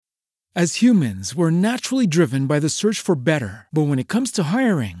As humans, we're naturally driven by the search for better. But when it comes to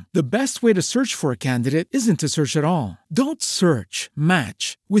hiring, the best way to search for a candidate isn't to search at all. Don't search,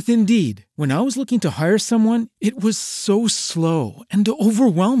 match with Indeed. When I was looking to hire someone, it was so slow and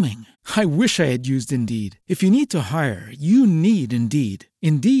overwhelming. I wish I had used Indeed. If you need to hire, you need Indeed.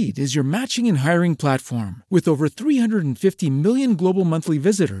 Indeed is your matching and hiring platform with over 350 million global monthly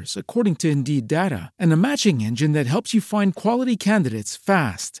visitors, according to Indeed data, and a matching engine that helps you find quality candidates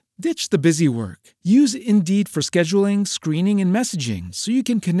fast. Ditch the busy work. Use Indeed for scheduling, screening, and messaging so you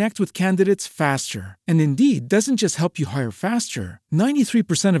can connect with candidates faster. And Indeed doesn't just help you hire faster.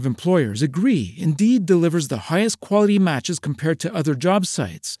 93% of employers agree Indeed delivers the highest quality matches compared to other job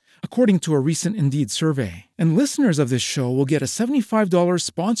sites, according to a recent Indeed survey. And listeners of this show will get a $75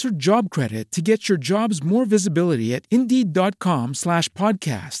 sponsored job credit to get your jobs more visibility at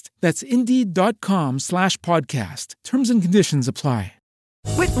Indeed.com/podcast. That's Indeed.com/podcast. Terms and conditions apply.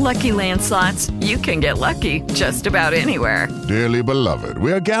 With Lucky Land Slots, you can get lucky just about anywhere. Dearly beloved,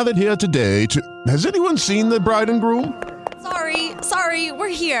 we are gathered here today to... Has anyone seen the bride and groom? Sorry, we're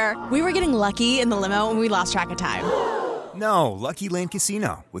here. We were getting lucky in the limo and we lost track of time. No, Lucky Land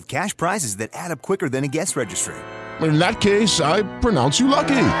Casino, with cash prizes that add up quicker than a guest registry. In that case, I pronounce you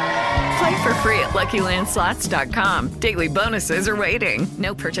lucky. Play for free at LuckyLandSlots.com. Daily bonuses are waiting.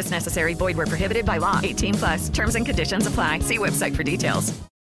 No purchase necessary. Void where prohibited by law. 18+. Terms and conditions apply. See website for details.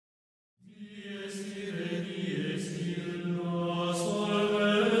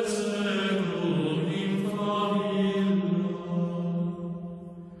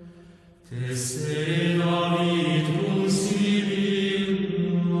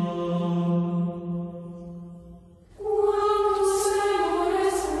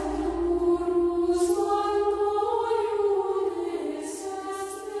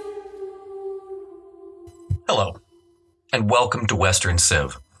 Hello, and welcome to Western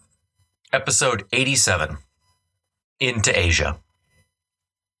Civ, episode 87, Into Asia.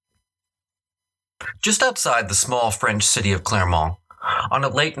 Just outside the small French city of Clermont, on a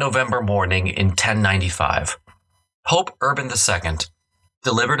late November morning in 1095, Pope Urban II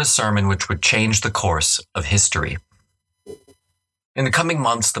delivered a sermon which would change the course of history. In the coming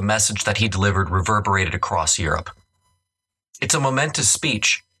months, the message that he delivered reverberated across Europe. It's a momentous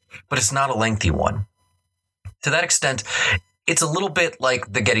speech, but it's not a lengthy one. To that extent, it's a little bit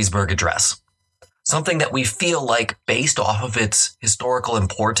like the Gettysburg Address, something that we feel like, based off of its historical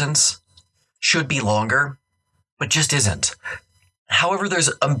importance, should be longer, but just isn't. However,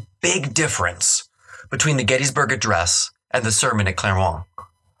 there's a big difference between the Gettysburg Address and the sermon at Clermont.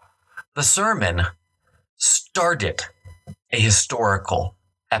 The sermon started a historical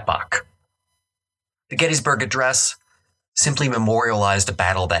epoch. The Gettysburg Address simply memorialized a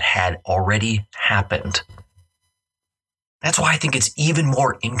battle that had already happened. That's why I think it's even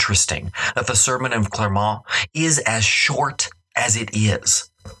more interesting that the Sermon of Clermont is as short as it is.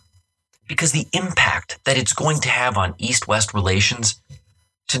 Because the impact that it's going to have on East-West relations,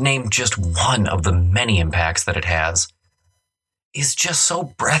 to name just one of the many impacts that it has, is just so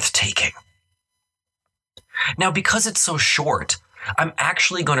breathtaking. Now, because it's so short, I'm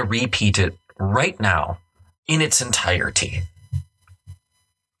actually going to repeat it right now in its entirety.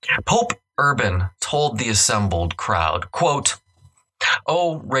 Pope Urban told the assembled crowd, quote,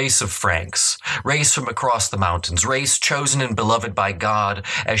 "O race of Franks, race from across the mountains, race chosen and beloved by God,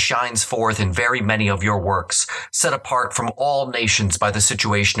 as shines forth in very many of your works, set apart from all nations by the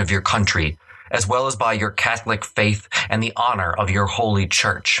situation of your country, as well as by your Catholic faith and the honor of your holy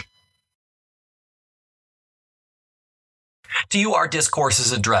church. To you our discourse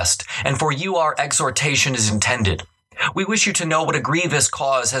is addressed, and for you our exhortation is intended. We wish you to know what a grievous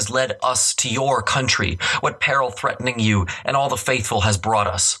cause has led us to your country, what peril threatening you and all the faithful has brought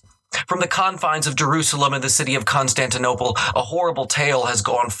us. From the confines of Jerusalem and the city of Constantinople, a horrible tale has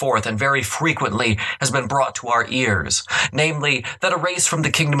gone forth and very frequently has been brought to our ears, namely, that a race from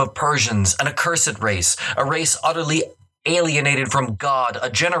the kingdom of Persians, an accursed race, a race utterly alienated from God, a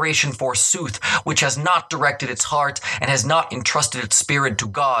generation forsooth, which has not directed its heart and has not entrusted its spirit to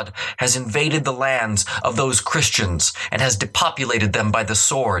God, has invaded the lands of those Christians and has depopulated them by the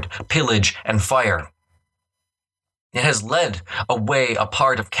sword, pillage, and fire. It has led away a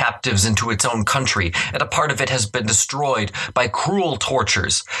part of captives into its own country, and a part of it has been destroyed by cruel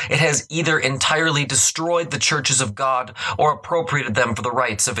tortures. It has either entirely destroyed the churches of God or appropriated them for the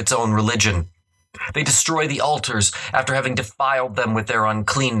rites of its own religion. They destroy the altars after having defiled them with their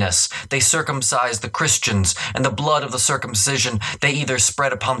uncleanness. They circumcise the Christians, and the blood of the circumcision they either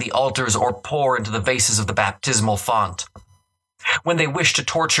spread upon the altars or pour into the vases of the baptismal font. When they wish to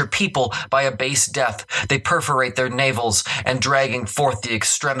torture people by a base death, they perforate their navels and, dragging forth the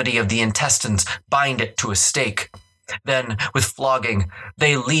extremity of the intestines, bind it to a stake. Then, with flogging,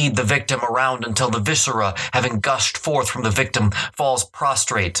 they lead the victim around until the viscera, having gushed forth from the victim, falls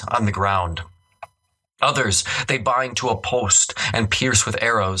prostrate on the ground. Others they bind to a post and pierce with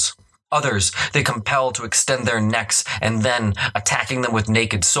arrows. Others they compel to extend their necks and then, attacking them with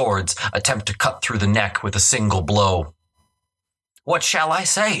naked swords, attempt to cut through the neck with a single blow. What shall I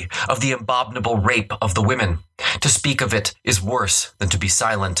say of the abominable rape of the women? To speak of it is worse than to be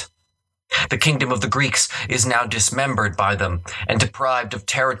silent. The kingdom of the Greeks is now dismembered by them and deprived of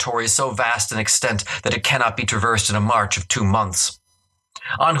territory so vast in extent that it cannot be traversed in a march of 2 months.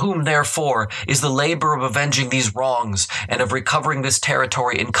 On whom, therefore, is the labor of avenging these wrongs and of recovering this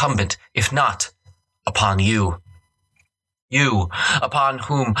territory incumbent, if not upon you? You, upon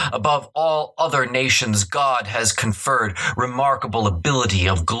whom, above all other nations, God has conferred remarkable ability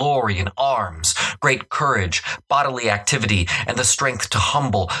of glory in arms, great courage, bodily activity, and the strength to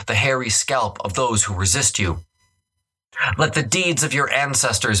humble the hairy scalp of those who resist you. Let the deeds of your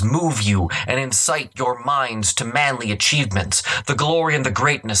ancestors move you and incite your minds to manly achievements, the glory and the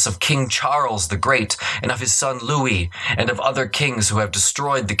greatness of King Charles the Great and of his son Louis, and of other kings who have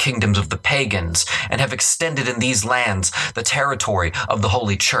destroyed the kingdoms of the pagans and have extended in these lands the territory of the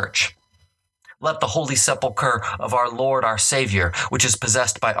Holy Church. Let the holy sepulchre of our Lord our Savior, which is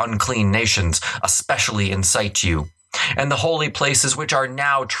possessed by unclean nations, especially incite you, and the holy places which are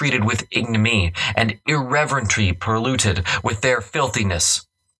now treated with ignominy and irreverently polluted with their filthiness.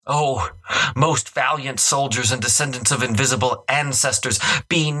 Oh, most valiant soldiers and descendants of invisible ancestors,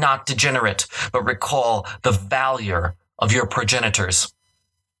 be not degenerate, but recall the valor of your progenitors.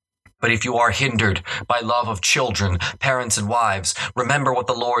 But if you are hindered by love of children, parents, and wives, remember what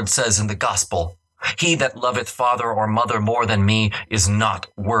the Lord says in the gospel. He that loveth father or mother more than me is not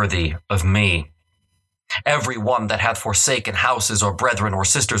worthy of me. Every one that hath forsaken houses or brethren or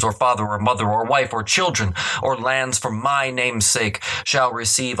sisters or father or mother or wife or children or lands for my name's sake shall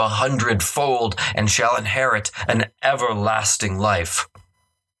receive 100-fold and shall inherit an everlasting life.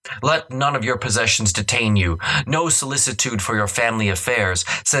 Let none of your possessions detain you, no solicitude for your family affairs,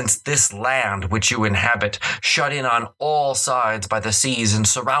 since this land which you inhabit, shut in on all sides by the seas and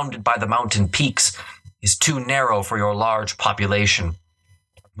surrounded by the mountain peaks, is too narrow for your large population.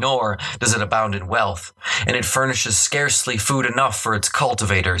 Nor does it abound in wealth, and it furnishes scarcely food enough for its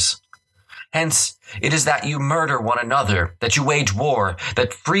cultivators. Hence, it is that you murder one another, that you wage war,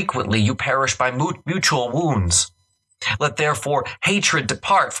 that frequently you perish by mutual wounds. Let therefore hatred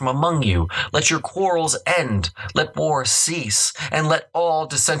depart from among you, let your quarrels end, let war cease, and let all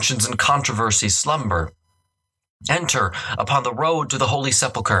dissensions and controversies slumber. Enter upon the road to the holy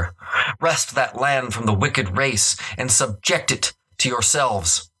sepulchre, wrest that land from the wicked race, and subject it to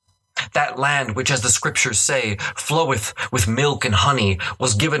yourselves. That land which, as the scriptures say, floweth with milk and honey,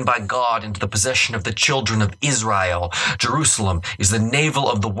 was given by God into the possession of the children of Israel. Jerusalem is the navel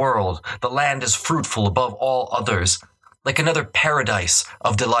of the world. The land is fruitful above all others, like another paradise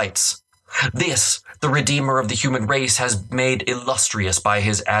of delights. This, the Redeemer of the human race, has made illustrious by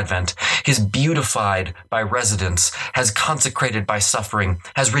his advent, has beautified by residence, has consecrated by suffering,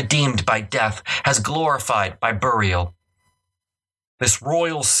 has redeemed by death, has glorified by burial. This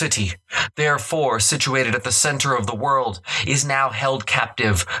royal city, therefore situated at the center of the world, is now held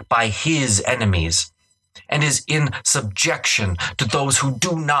captive by his enemies, and is in subjection to those who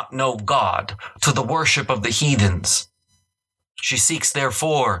do not know God, to the worship of the heathens. She seeks,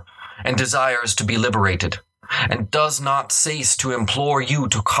 therefore, and desires to be liberated, and does not cease to implore you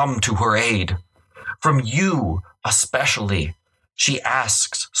to come to her aid. From you, especially, she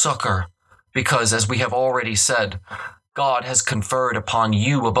asks succor, because, as we have already said, God has conferred upon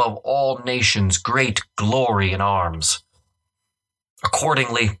you above all nations great glory in arms.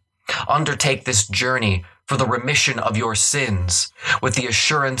 Accordingly, undertake this journey for the remission of your sins, with the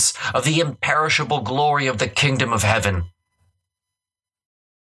assurance of the imperishable glory of the kingdom of heaven.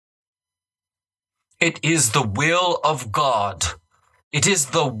 It is the will of God. It is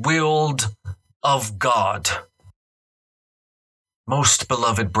the willed of God. Most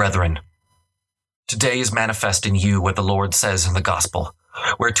beloved brethren, today is manifest in you what the Lord says in the gospel.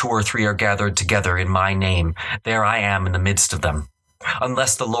 Where 2 or 3 are gathered together in my name, there I am in the midst of them.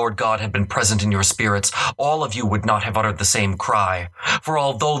 Unless the Lord God had been present in your spirits, all of you would not have uttered the same cry. For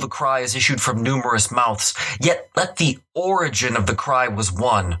although the cry is issued from numerous mouths, yet let the origin of the cry was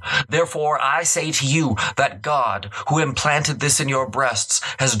one. Therefore I say to you that God, who implanted this in your breasts,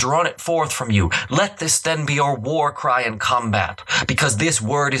 has drawn it forth from you. Let this then be your war cry in combat, because this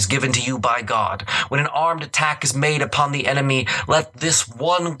word is given to you by God. When an armed attack is made upon the enemy, let this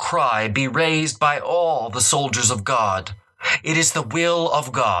one cry be raised by all the soldiers of God. It is the will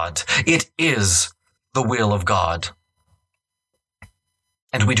of God. It is the will of God.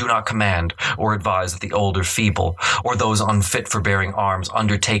 And we do not command or advise that the old or feeble, or those unfit for bearing arms,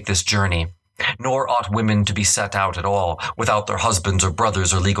 undertake this journey. Nor ought women to be set out at all, without their husbands or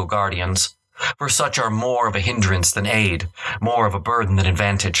brothers or legal guardians. For such are more of a hindrance than aid, more of a burden than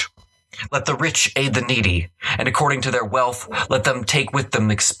advantage. Let the rich aid the needy, and according to their wealth, let them take with them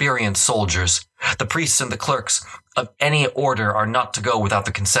experienced soldiers. The priests and the clerks of any order are not to go without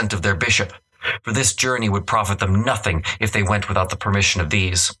the consent of their bishop, for this journey would profit them nothing if they went without the permission of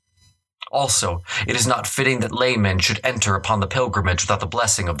these. Also, it is not fitting that laymen should enter upon the pilgrimage without the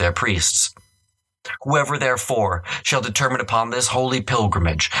blessing of their priests. Whoever therefore shall determine upon this holy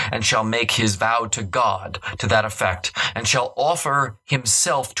pilgrimage, and shall make his vow to God to that effect, and shall offer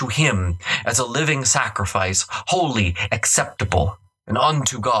himself to him as a living sacrifice, holy, acceptable, and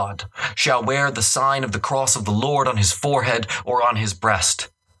unto God, shall wear the sign of the cross of the Lord on his forehead or on his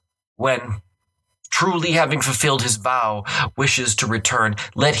breast. When, truly having fulfilled his vow, wishes to return,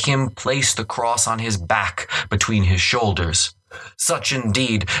 let him place the cross on his back between his shoulders. Such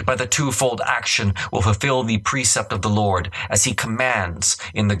indeed, by the twofold action, will fulfill the precept of the Lord, as he commands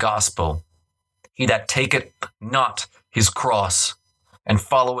in the gospel. He that taketh not his cross, and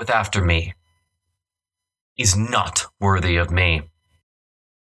followeth after me, is not worthy of me.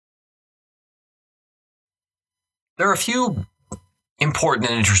 There are a few important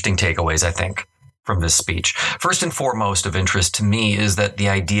and interesting takeaways, I think, from this speech. First and foremost of interest to me is that the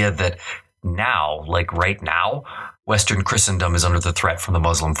idea that now, like right now, Western Christendom is under the threat from the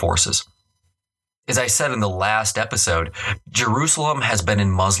Muslim forces. As I said in the last episode, Jerusalem has been in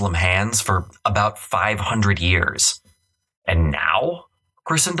Muslim hands for about 500 years. And now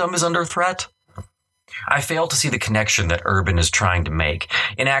Christendom is under threat? I fail to see the connection that Urban is trying to make.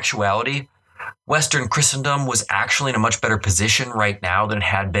 In actuality, Western Christendom was actually in a much better position right now than it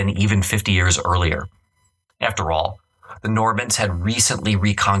had been even 50 years earlier. After all, the Normans had recently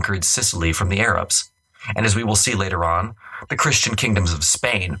reconquered Sicily from the Arabs. And as we will see later on, the Christian kingdoms of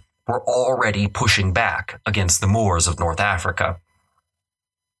Spain were already pushing back against the Moors of North Africa.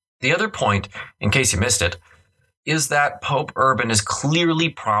 The other point, in case you missed it, is that Pope Urban is clearly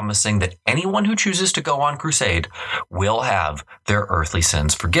promising that anyone who chooses to go on crusade will have their earthly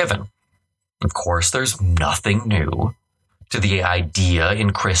sins forgiven. Of course, there's nothing new to the idea in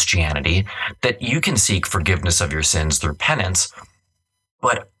Christianity that you can seek forgiveness of your sins through penance,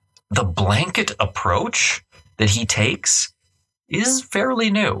 but the blanket approach that he takes is fairly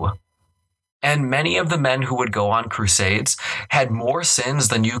new. And many of the men who would go on crusades had more sins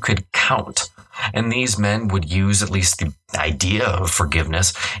than you could count. And these men would use at least the idea of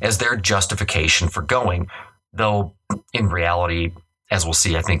forgiveness as their justification for going. Though, in reality, as we'll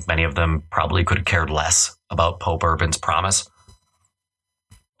see, I think many of them probably could have cared less about Pope Urban's promise.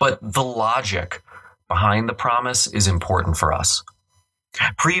 But the logic behind the promise is important for us.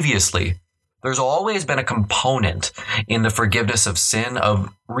 Previously, there's always been a component in the forgiveness of sin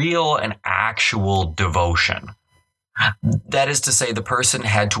of real and actual devotion. That is to say, the person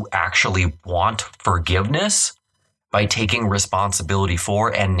had to actually want forgiveness by taking responsibility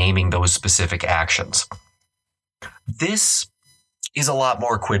for and naming those specific actions. This is a lot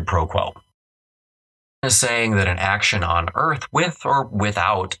more quid pro quo. Is saying that an action on earth with or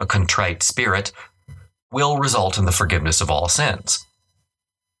without a contrite spirit will result in the forgiveness of all sins.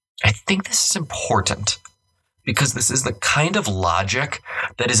 I think this is important because this is the kind of logic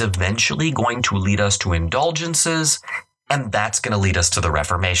that is eventually going to lead us to indulgences, and that's going to lead us to the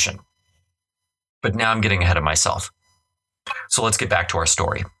Reformation. But now I'm getting ahead of myself. So let's get back to our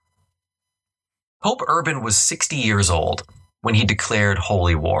story. Pope Urban was 60 years old when he declared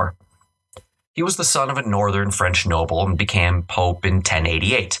holy war. He was the son of a northern French noble and became pope in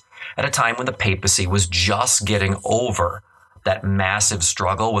 1088, at a time when the papacy was just getting over that massive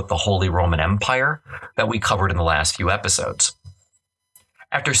struggle with the Holy Roman Empire that we covered in the last few episodes.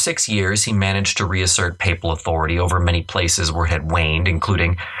 After 6 years, he managed to reassert papal authority over many places where it had waned,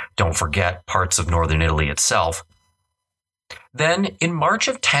 including, don't forget, parts of northern Italy itself. Then, in March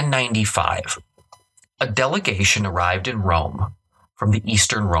of 1095, a delegation arrived in Rome from the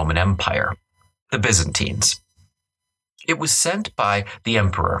Eastern Roman Empire, the Byzantines. It was sent by the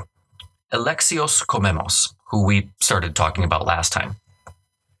emperor, Alexios Komnenos, who we started talking about last time.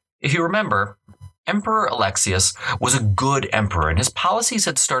 If you remember, Emperor Alexius was a good emperor, and his policies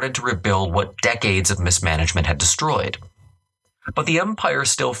had started to rebuild what decades of mismanagement had destroyed. But the empire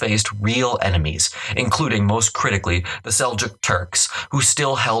still faced real enemies, including, most critically, the Seljuk Turks, who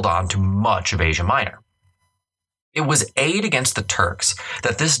still held on to much of Asia Minor. It was aid against the Turks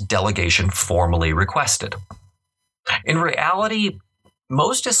that this delegation formally requested. In reality,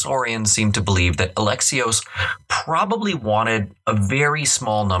 most historians seem to believe that Alexios probably wanted a very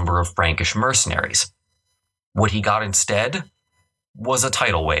small number of Frankish mercenaries. What he got instead was a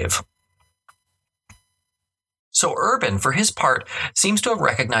tidal wave. So Urban, for his part, seems to have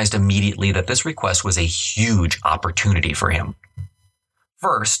recognized immediately that this request was a huge opportunity for him.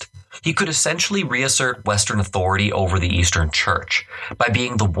 First, he could essentially reassert Western authority over the Eastern Church by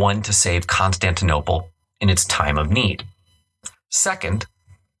being the one to save Constantinople in its time of need. Second,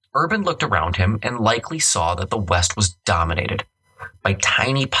 Urban looked around him and likely saw that the West was dominated by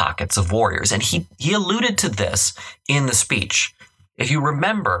tiny pockets of warriors, and he alluded to this in the speech. If you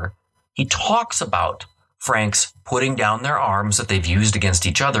remember, he talks about Franks putting down their arms that they've used against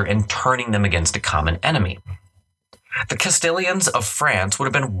each other and turning them against a common enemy. The Castilians of France would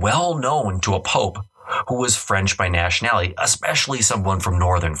have been well known to a pope who was French by nationality, especially someone from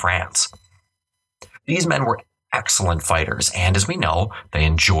northern France. These men were excellent fighters, and as we know, they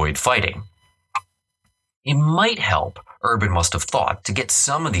enjoyed fighting. It might help, Urban must have thought, to get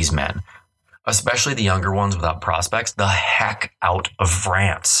some of these men, especially the younger ones without prospects, the heck out of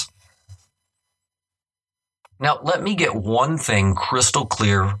France. Now, let me get one thing crystal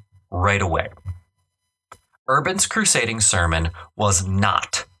clear right away. Urban's crusading sermon was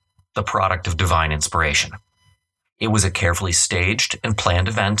not the product of divine inspiration. It was a carefully staged and planned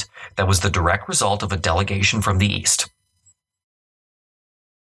event that was the direct result of a delegation from the East.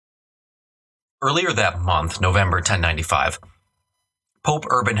 Earlier that month, November 1095, Pope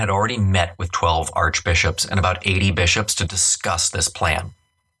Urban had already met with 12 archbishops and about 80 bishops to discuss this plan.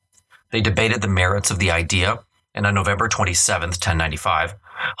 They debated the merits of the idea, and on November 27, 1095,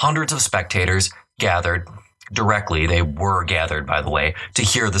 hundreds of spectators gathered directly, they were gathered, by the way, to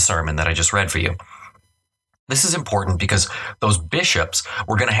hear the sermon that I just read for you. This is important because those bishops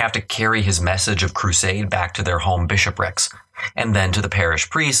were going to have to carry his message of crusade back to their home bishoprics, and then to the parish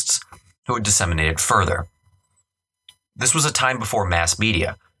priests who would disseminate it further. This was a time before mass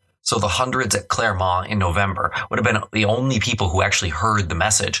media, so the hundreds at Clermont in November would have been the only people who actually heard the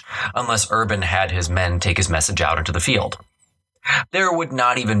message, unless Urban had his men take his message out into the field. There would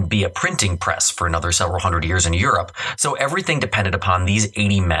not even be a printing press for another several hundred years in Europe, so everything depended upon these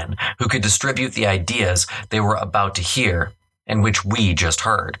 80 men who could distribute the ideas they were about to hear and which we just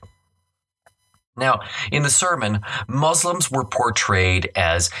heard. Now, in the sermon, Muslims were portrayed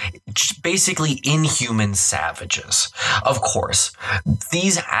as basically inhuman savages. Of course,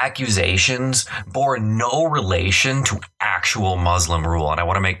 these accusations bore no relation to actual Muslim rule, and I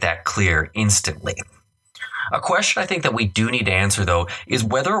want to make that clear instantly. A question I think that we do need to answer, though, is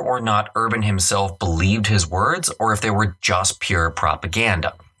whether or not Urban himself believed his words or if they were just pure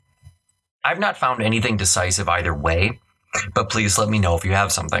propaganda. I've not found anything decisive either way, but please let me know if you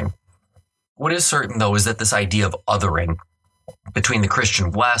have something. What is certain, though, is that this idea of othering between the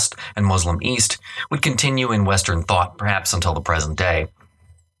Christian West and Muslim East would continue in Western thought, perhaps until the present day.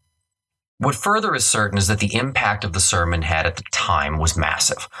 What further is certain is that the impact of the sermon had at the time was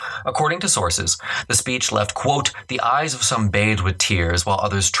massive. According to sources, the speech left, quote, the eyes of some bathed with tears while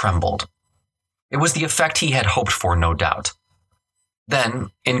others trembled. It was the effect he had hoped for, no doubt.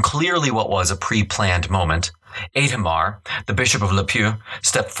 Then, in clearly what was a pre-planned moment, Adhemar, the Bishop of Lisieux,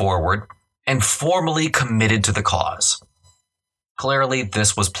 stepped forward and formally committed to the cause. Clearly,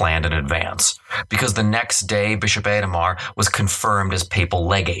 this was planned in advance, because the next day, Bishop Adhemar was confirmed as papal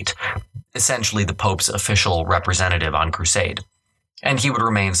legate, essentially the Pope's official representative on crusade, and he would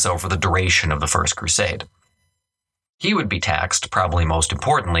remain so for the duration of the First Crusade. He would be tasked, probably most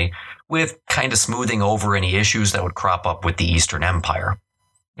importantly, with kind of smoothing over any issues that would crop up with the Eastern Empire.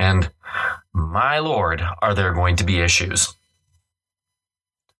 And, my lord, are there going to be issues.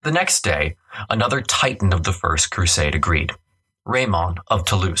 The next day, another titan of the First Crusade agreed, Raymond of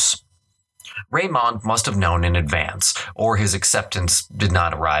Toulouse. Raymond must have known in advance, or his acceptance did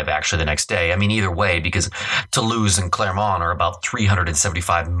not arrive actually the next day. I mean, either way, because Toulouse and Clermont are about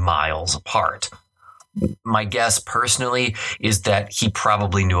 375 miles apart. My guess, personally, is that he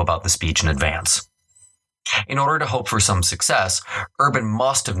probably knew about the speech in advance. In order to hope for some success, Urban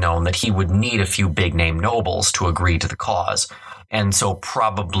must have known that he would need a few big-name nobles to agree to the cause, and so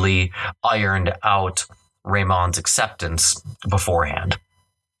probably ironed out Raymond's acceptance beforehand.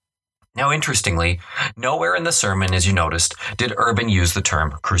 Now, interestingly, nowhere in the sermon, as you noticed, did Urban use the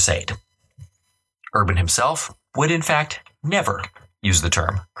term crusade. Urban himself would, in fact, never use the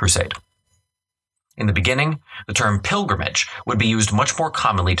term crusade. In the beginning, the term pilgrimage would be used much more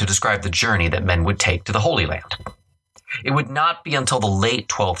commonly to describe the journey that men would take to the Holy Land. It would not be until the late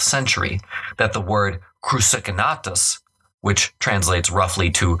 12th century that the word crucignatus, which translates roughly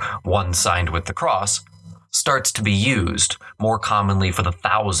to one signed with the cross, starts to be used more commonly for the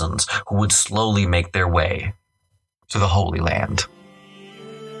thousands who would slowly make their way to the Holy Land.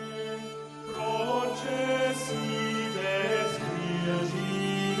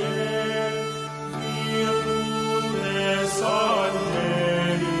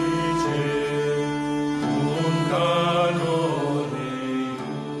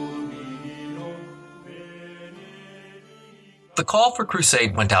 The call for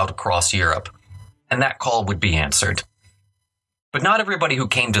crusade went out across Europe, and that call would be answered. But not everybody who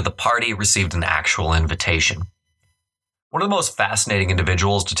came to the party received an actual invitation. One of the most fascinating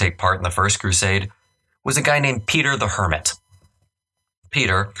individuals to take part in the First Crusade was a guy named Peter the Hermit.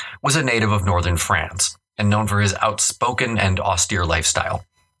 Peter was a native of northern France and known for his outspoken and austere lifestyle.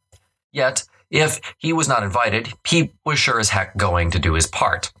 Yet, if he was not invited, he was sure as heck going to do his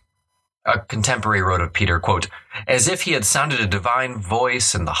part. A contemporary wrote of Peter, quote, "As if he had sounded a divine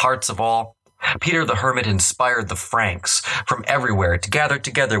voice in the hearts of all, Peter the Hermit inspired the Franks from everywhere to gather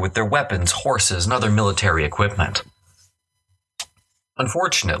together with their weapons, horses, and other military equipment."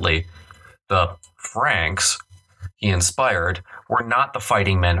 Unfortunately, the Franks he inspired were not the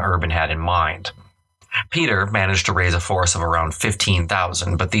fighting men Urban had in mind. Peter managed to raise a force of around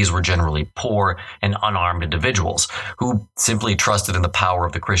 15,000, but these were generally poor and unarmed individuals who simply trusted in the power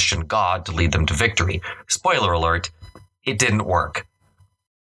of the Christian God to lead them to victory. Spoiler alert, it didn't work.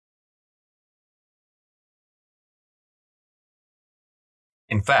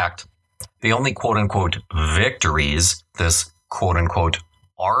 In fact, the only quote-unquote victories this quote-unquote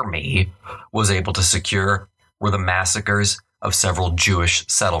army was able to secure were the massacres of several Jewish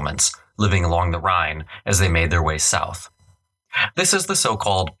settlements living along the Rhine as they made their way south. This is the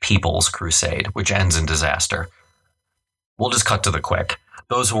so-called People's Crusade, which ends in disaster. We'll just cut to the quick.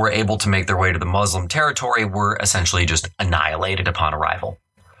 Those who were able to make their way to the Muslim territory were essentially just annihilated upon arrival.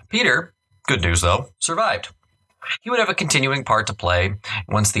 Peter, good news though, survived. He would have a continuing part to play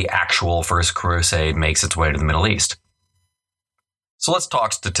once the actual First Crusade makes its way to the Middle East. So let's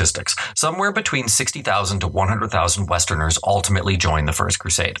talk statistics. Somewhere between 60,000 to 100,000 Westerners ultimately joined the First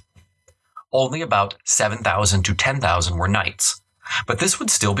Crusade. Only about 7,000 to 10,000 were knights. But this would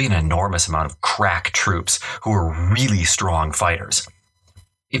still be an enormous amount of crack troops who were really strong fighters.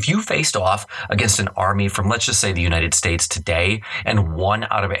 If you faced off against an army from, let's just say, the United States today, and 1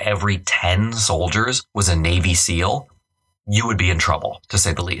 out of every 10 soldiers was a Navy SEAL, you would be in trouble, to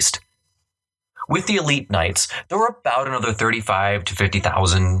say the least. With the elite knights, there were about another 35 to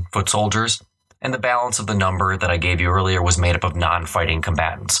 50,000 foot soldiers, and the balance of the number that I gave you earlier was made up of non-fighting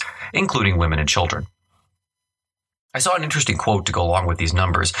combatants, including women and children. I saw an interesting quote to go along with these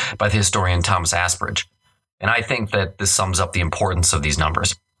numbers by the historian Thomas Asbridge, and I think that this sums up the importance of these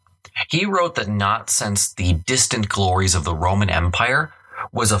numbers. He wrote that not since the distant glories of the Roman Empire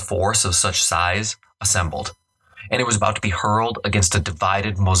was a force of such size assembled, and it was about to be hurled against a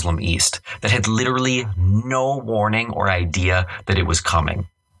divided Muslim East that had literally no warning or idea that it was coming.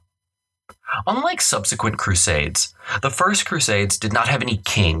 Unlike subsequent crusades, the First Crusades did not have any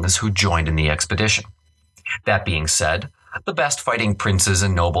kings who joined in the expedition. That being said, the best fighting princes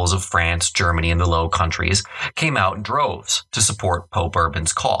and nobles of France, Germany, and the Low Countries came out in droves to support Pope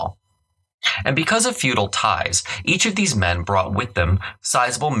Urban's call. And because of feudal ties, each of these men brought with them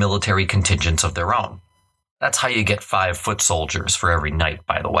sizable military contingents of their own. That's how you get 5 foot soldiers for every knight,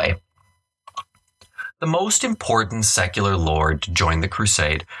 by the way. The most important secular lord to join the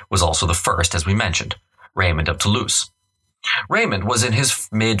crusade was also the first, as we mentioned, Raymond of Toulouse. Raymond was in his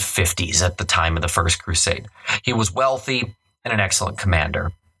mid-50s at the time of the First Crusade. He was wealthy and an excellent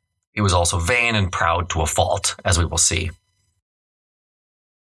commander. He was also vain and proud to a fault, as we will see.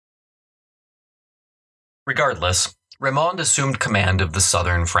 Regardless, Raymond assumed command of the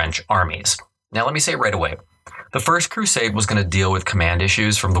southern French armies. Now let me say right away, the First Crusade was going to deal with command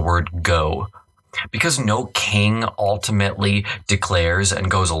issues from the word go. Because no king ultimately declares and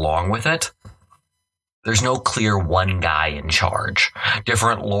goes along with it, there's no clear one guy in charge.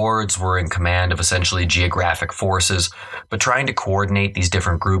 Different lords were in command of essentially geographic forces, but trying to coordinate these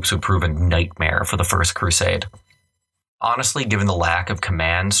different groups would prove a nightmare for the First Crusade. Honestly, given the lack of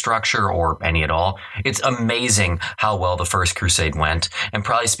command structure, or any at all, it's amazing how well the First Crusade went, and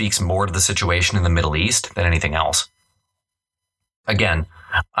probably speaks more to the situation in the Middle East than anything else. Again,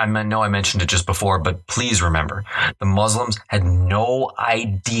 I know I mentioned it just before, but please remember, the Muslims had no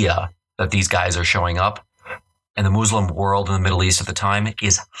idea that these guys are showing up, and the Muslim world in the Middle East at the time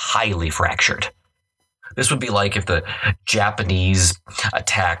is highly fractured. This would be like if the Japanese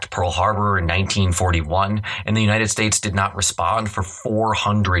attacked Pearl Harbor in 1941 and the United States did not respond for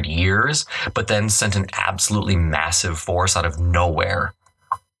 400 years, but then sent an absolutely massive force out of nowhere.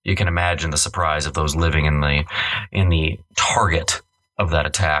 You can imagine the surprise of those living in the target of that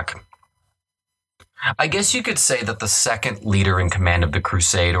attack. I guess you could say that the second leader in command of the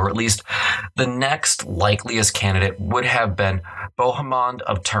crusade, or at least the next likeliest candidate, would have been Bohemond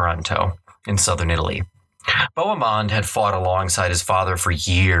of Taranto in southern Italy. Bohemond had fought alongside his father for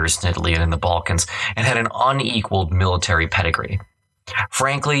years in Italy and in the Balkans, and had an unequaled military pedigree.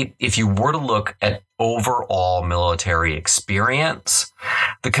 Frankly, if you were to look at overall military experience,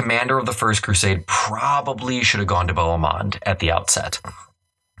 the commander of the First Crusade probably should have gone to Bohemond at the outset.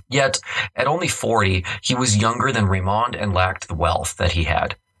 Yet, at only 40, he was younger than Raymond and lacked the wealth that he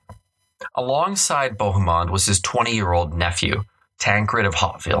had. Alongside Bohemond was his 20-year-old nephew, Tancred of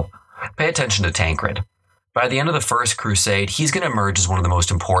Hauteville. Pay attention to Tancred. By the end of the First Crusade, he's going to emerge as one of the most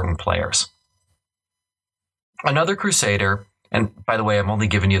important players. Another crusader, and by the way, I'm only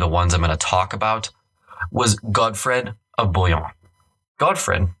giving you the ones I'm going to talk about, was Godfred of Bouillon.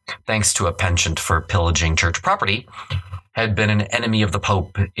 Godfred, thanks to a penchant for pillaging church property, had been an enemy of the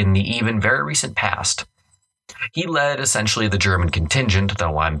Pope in the even very recent past. He led essentially the German contingent,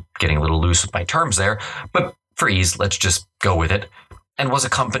 though I'm getting a little loose with my terms there, but for ease, let's just go with it, and was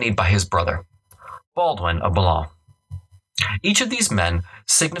accompanied by his brother, Baldwin of Boulogne. Each of these men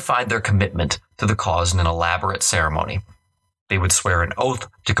signified their commitment to the cause in an elaborate ceremony. They would swear an oath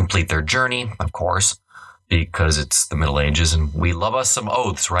to complete their journey, of course, because it's the Middle Ages and we love us some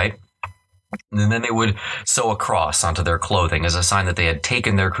oaths, right? And then they would sew a cross onto their clothing as a sign that they had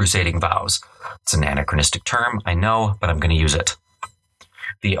taken their crusading vows. It's an anachronistic term, I know, but I'm going to use it.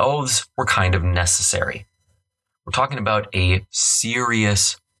 The oaths were kind of necessary. We're talking about a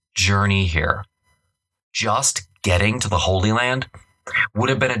serious journey here. Just getting to the Holy Land would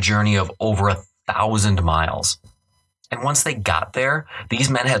have been a journey of over 1,000 miles. And once they got there, these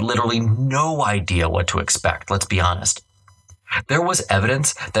men had literally no idea what to expect, let's be honest. There was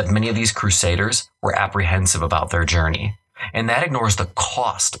evidence that many of these crusaders were apprehensive about their journey. And that ignores the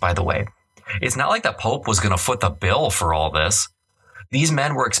cost, by the way. It's not like the Pope was going to foot the bill for all this. These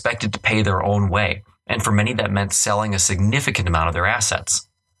men were expected to pay their own way, and for many that meant selling a significant amount of their assets.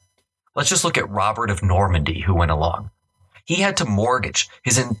 Let's just look at Robert of Normandy, who went along. He had to mortgage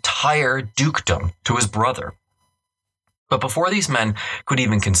his entire dukedom to his brother. But before these men could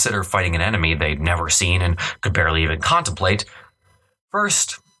even consider fighting an enemy they'd never seen and could barely even contemplate,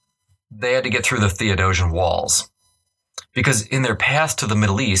 first, they had to get through the Theodosian walls. Because in their path to the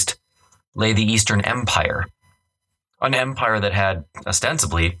Middle East lay the Eastern Empire, an empire that had,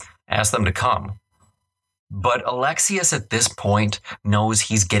 ostensibly, asked them to come. But Alexius at this point knows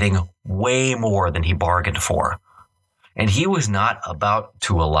he's getting way more than he bargained for. And he was not about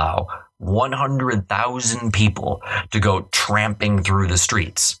to allow 100,000 people to go tramping through the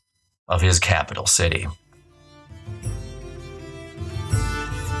streets of his capital city.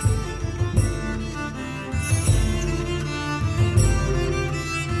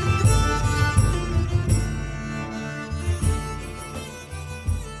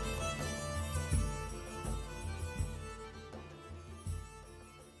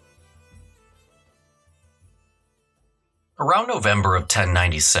 Around November of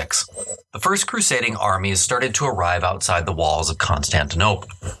 1096, the first crusading armies started to arrive outside the walls of Constantinople.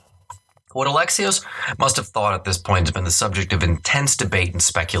 What Alexios must have thought at this point has been the subject of intense debate and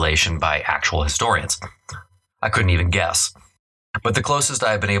speculation by actual historians. I couldn't even guess. But the closest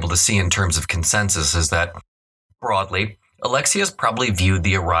I have been able to see in terms of consensus is that, broadly, Alexius probably viewed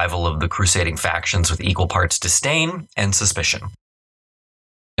the arrival of the crusading factions with equal parts disdain and suspicion.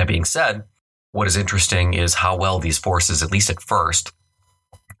 That being said, what is interesting is how well these forces, at least at first,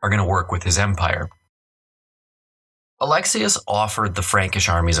 are going to work with his empire. Alexius offered the Frankish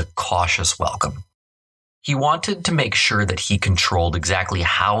armies a cautious welcome. He wanted to make sure that he controlled exactly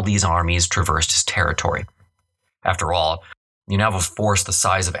how these armies traversed his territory. After all, you now have a force the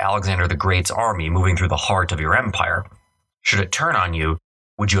size of Alexander the Great's army moving through the heart of your empire. Should it turn on you,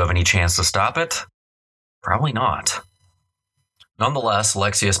 would you have any chance to stop it? Probably not. Nonetheless,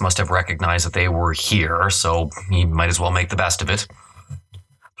 Alexius must have recognized that they were here, so he might as well make the best of it.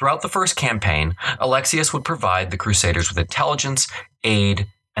 Throughout the first campaign, Alexius would provide the Crusaders with intelligence, aid,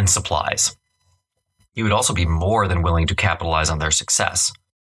 and supplies. He would also be more than willing to capitalize on their success.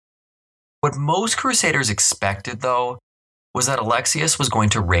 What most Crusaders expected, though, was that Alexius was going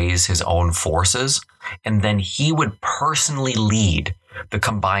to raise his own forces, and then he would personally lead the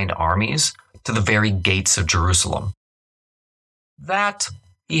combined armies to the very gates of Jerusalem. That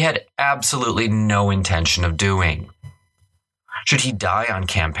he had absolutely no intention of doing. Should he die on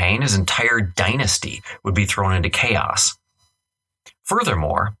campaign, his entire dynasty would be thrown into chaos.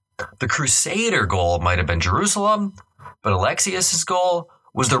 Furthermore, the Crusader goal might have been Jerusalem, but Alexius's goal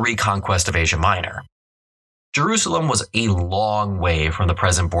was the reconquest of Asia Minor. Jerusalem was a long way from the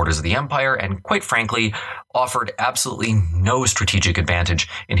present borders of the empire and, quite frankly, offered absolutely no strategic advantage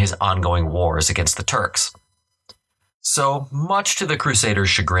in his ongoing wars against the Turks. So, much to the Crusaders'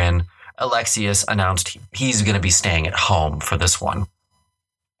 chagrin, Alexius announced he's going to be staying at home for this one.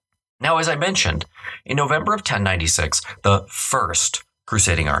 Now, as I mentioned, in November of 1096, the first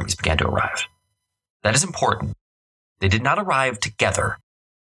crusading armies began to arrive. That is important. They did not arrive together.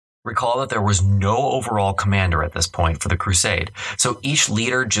 Recall that there was no overall commander at this point for the crusade, so each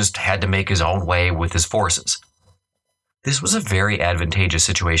leader just had to make his own way with his forces. This was a very advantageous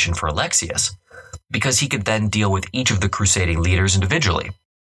situation for Alexius, because he could then deal with each of the crusading leaders individually.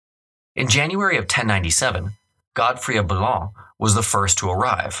 In January of 1097, Godfrey of Bouillon was the first to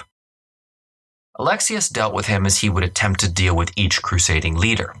arrive. Alexius dealt with him as he would attempt to deal with each crusading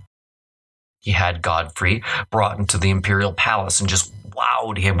leader. He had Godfrey brought into the imperial palace and just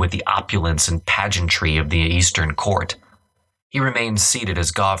wowed him with the opulence and pageantry of the Eastern court. He remained seated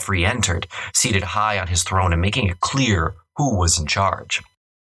as Godfrey entered, seated high on his throne and making it clear who was in charge.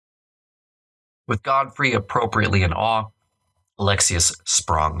 With Godfrey appropriately in awe, Alexius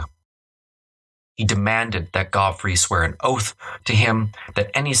sprung. He demanded that Godfrey swear an oath to him that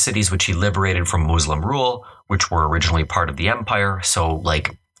any cities which he liberated from Muslim rule, which were originally part of the empire, so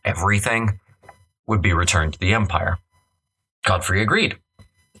like everything, would be returned to the empire. Godfrey agreed.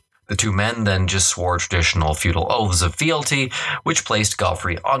 The two men then just swore traditional feudal oaths of fealty, which placed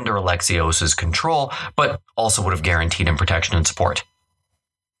Godfrey under Alexios' control, but also would have guaranteed him protection and support.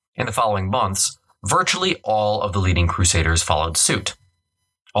 In the following months, virtually all of the leading crusaders followed suit.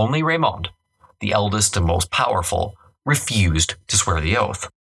 Only Raymond, the eldest and most powerful, refused to swear the oath.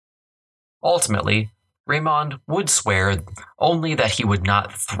 Ultimately, Raymond would swear only that he would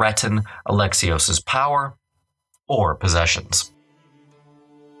not threaten Alexios' power or possessions.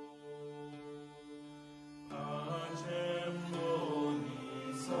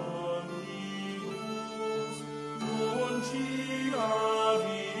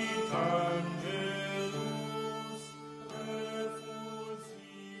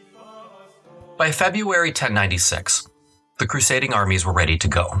 By February 1096, the crusading armies were ready to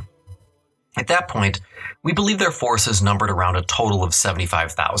go. At that point, we believe their forces numbered around a total of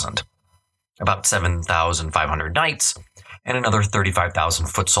 75,000, about 7,500 knights, and another 35,000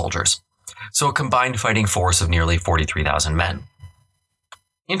 foot soldiers, so a combined fighting force of nearly 43,000 men.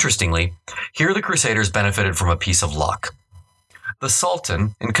 Interestingly, here the Crusaders benefited from a piece of luck. The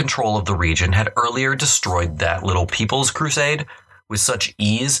Sultan, in control of the region, had earlier destroyed that little People's Crusade with such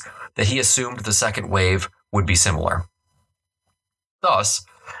ease that he assumed the second wave would be similar. Thus,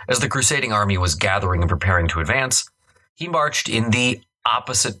 as the crusading army was gathering and preparing to advance, he marched in the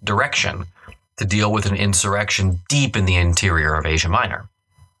opposite direction to deal with an insurrection deep in the interior of Asia Minor.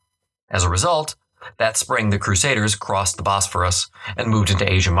 As a result, that spring the Crusaders crossed the Bosphorus and moved into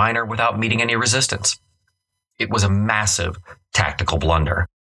Asia Minor without meeting any resistance. It was a massive tactical blunder.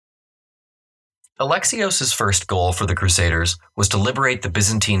 Alexios' first goal for the Crusaders was to liberate the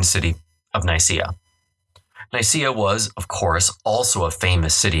Byzantine city of Nicaea. Nicaea was, of course, also a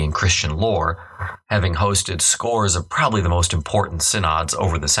famous city in Christian lore, having hosted scores of probably the most important synods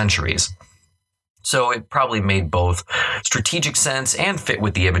over the centuries. So it probably made both strategic sense and fit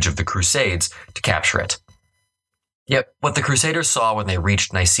with the image of the Crusades to capture it. Yet, what the Crusaders saw when they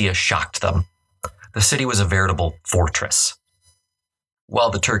reached Nicaea shocked them. The city was a veritable fortress. While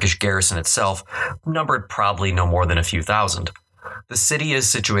the Turkish garrison itself numbered probably no more than a few thousand, the city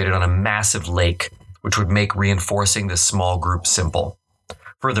is situated on a massive lake, which would make reinforcing this small group simple.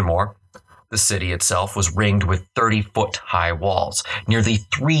 Furthermore, the city itself was ringed with 30-foot high walls, nearly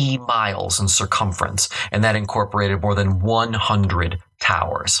 3 miles in circumference, and that incorporated more than 100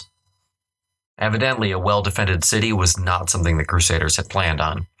 towers. Evidently, a well-defended city was not something the Crusaders had planned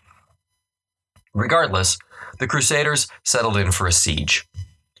on. Regardless, the Crusaders settled in for a siege,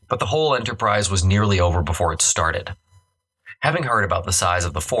 but the whole enterprise was nearly over before it started. Having heard about the size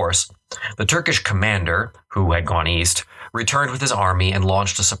of the force, the Turkish commander, who had gone east, returned with his army and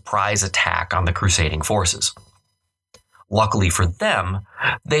launched a surprise attack on the crusading forces. Luckily for them,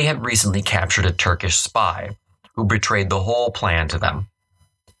 they had recently captured a Turkish spy who betrayed the whole plan to them.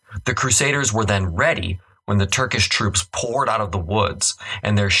 The Crusaders were then ready when the Turkish troops poured out of the woods,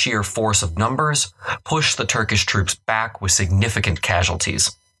 and their sheer force of numbers pushed the Turkish troops back with significant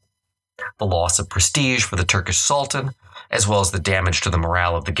casualties. The loss of prestige for the Turkish Sultan, as well as the damage to the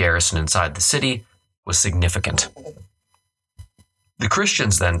morale of the garrison inside the city, was significant. The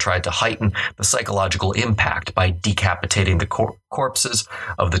Christians then tried to heighten the psychological impact by decapitating the corpses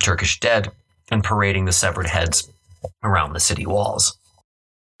of the Turkish dead and parading the severed heads around the city walls.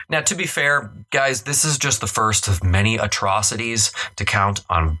 Now, to be fair, guys, this is just the first of many atrocities to count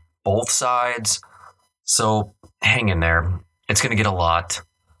on both sides, so hang in there. It's going to get a lot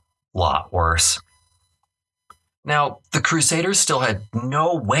worse. Now, the Crusaders still had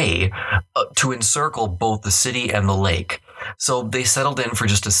no way to encircle both the city and the lake, so they settled in for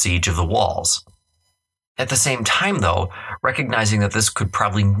just a siege of the walls. At the same time, though, recognizing that this could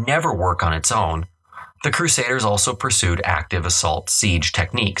probably never work on its own, the Crusaders also pursued active assault siege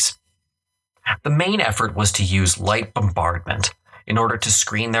techniques. The main effort was to use light bombardment in order to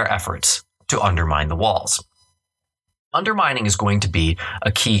screen their efforts to undermine the walls. Undermining is going to be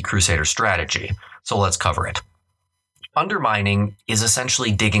a key Crusader strategy, so let's cover it. Undermining is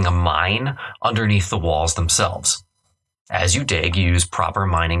essentially digging a mine underneath the walls themselves. As you dig, you use proper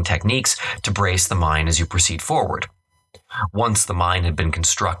mining techniques to brace the mine as you proceed forward. Once the mine had been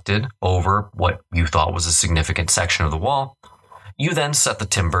constructed over what you thought was a significant section of the wall, you then set the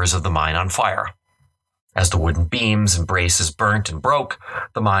timbers of the mine on fire. As the wooden beams and braces burnt and broke,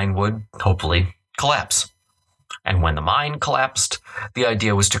 the mine would, hopefully, collapse. And when the mine collapsed, the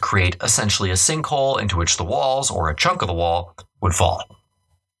idea was to create essentially a sinkhole into which the walls, or a chunk of the wall, would fall.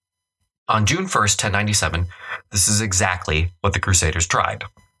 On June 1st, 1097, this is exactly what the Crusaders tried.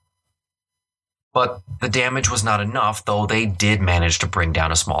 But the damage was not enough, though they did manage to bring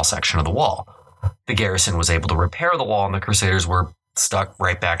down a small section of the wall. The garrison was able to repair the wall, and the Crusaders were stuck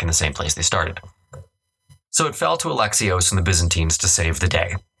right back in the same place they started. So it fell to Alexios and the Byzantines to save the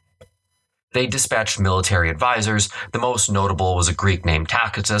day. They dispatched military advisors. The most notable was a Greek named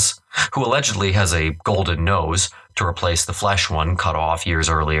Tacitus, who allegedly has a golden nose to replace the flesh one cut off years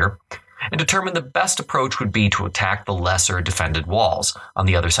earlier, and determined the best approach would be to attack the lesser defended walls on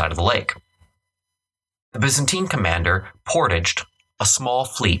the other side of the lake. The Byzantine commander portaged a small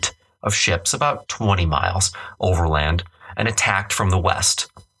fleet of ships about 20 miles overland and attacked from the west,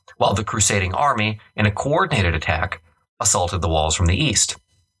 while the crusading army, in a coordinated attack, assaulted the walls from the east.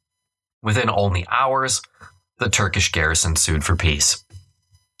 Within only hours, the Turkish garrison sued for peace.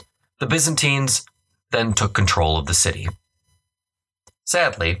 The Byzantines then took control of the city.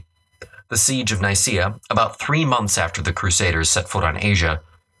 Sadly, the siege of Nicaea, about 3 months after the Crusaders set foot on Asia,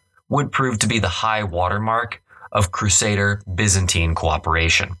 would prove to be the high watermark of Crusader-Byzantine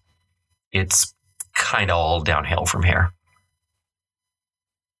cooperation. It's kind of all downhill from here.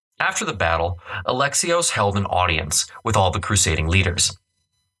 After the battle, Alexios held an audience with all the crusading leaders.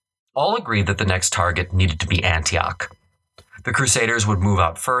 All agreed that the next target needed to be Antioch. The Crusaders would move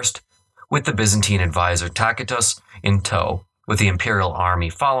out first, with the Byzantine advisor Tacitus in tow, with the imperial army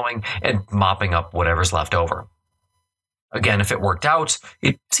following and mopping up whatever's left over. Again, if it worked out,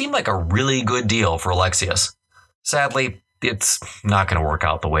 it seemed like a really good deal for Alexios. Sadly, it's not going to work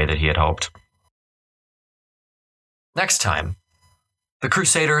out the way that he had hoped. Next time, the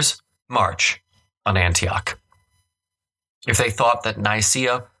Crusaders march on Antioch. If they thought that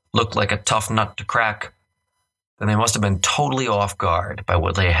Nicaea looked like a tough nut to crack, then they must have been totally off guard by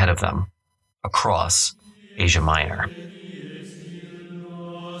what lay ahead of them across Asia Minor.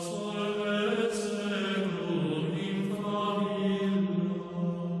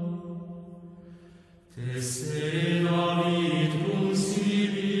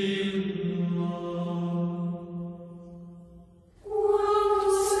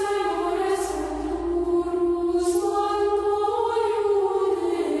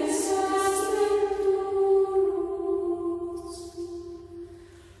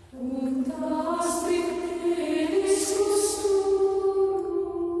 Und das bringt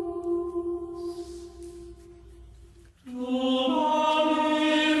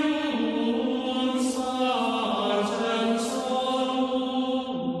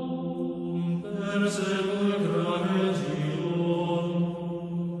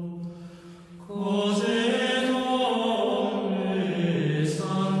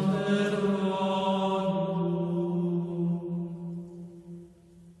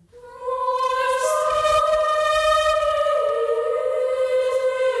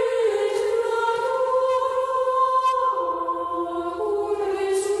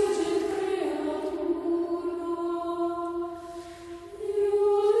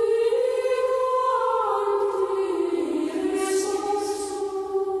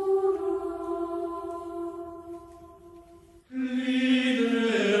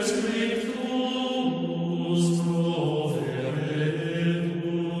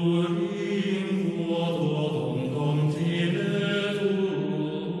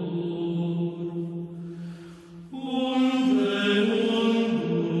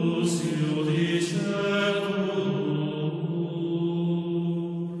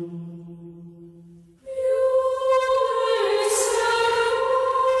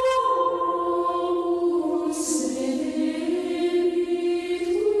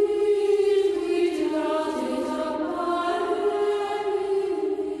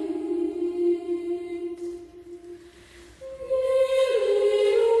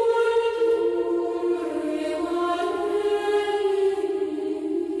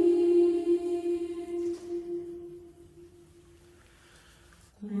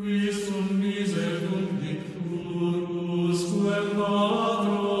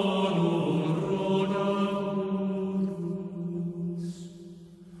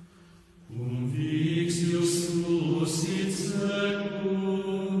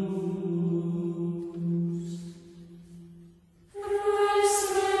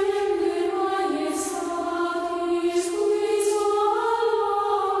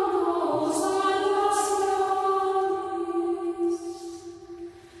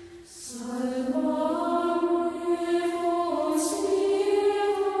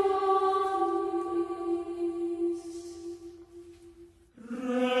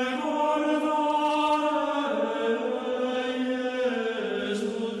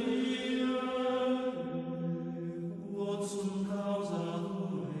Sum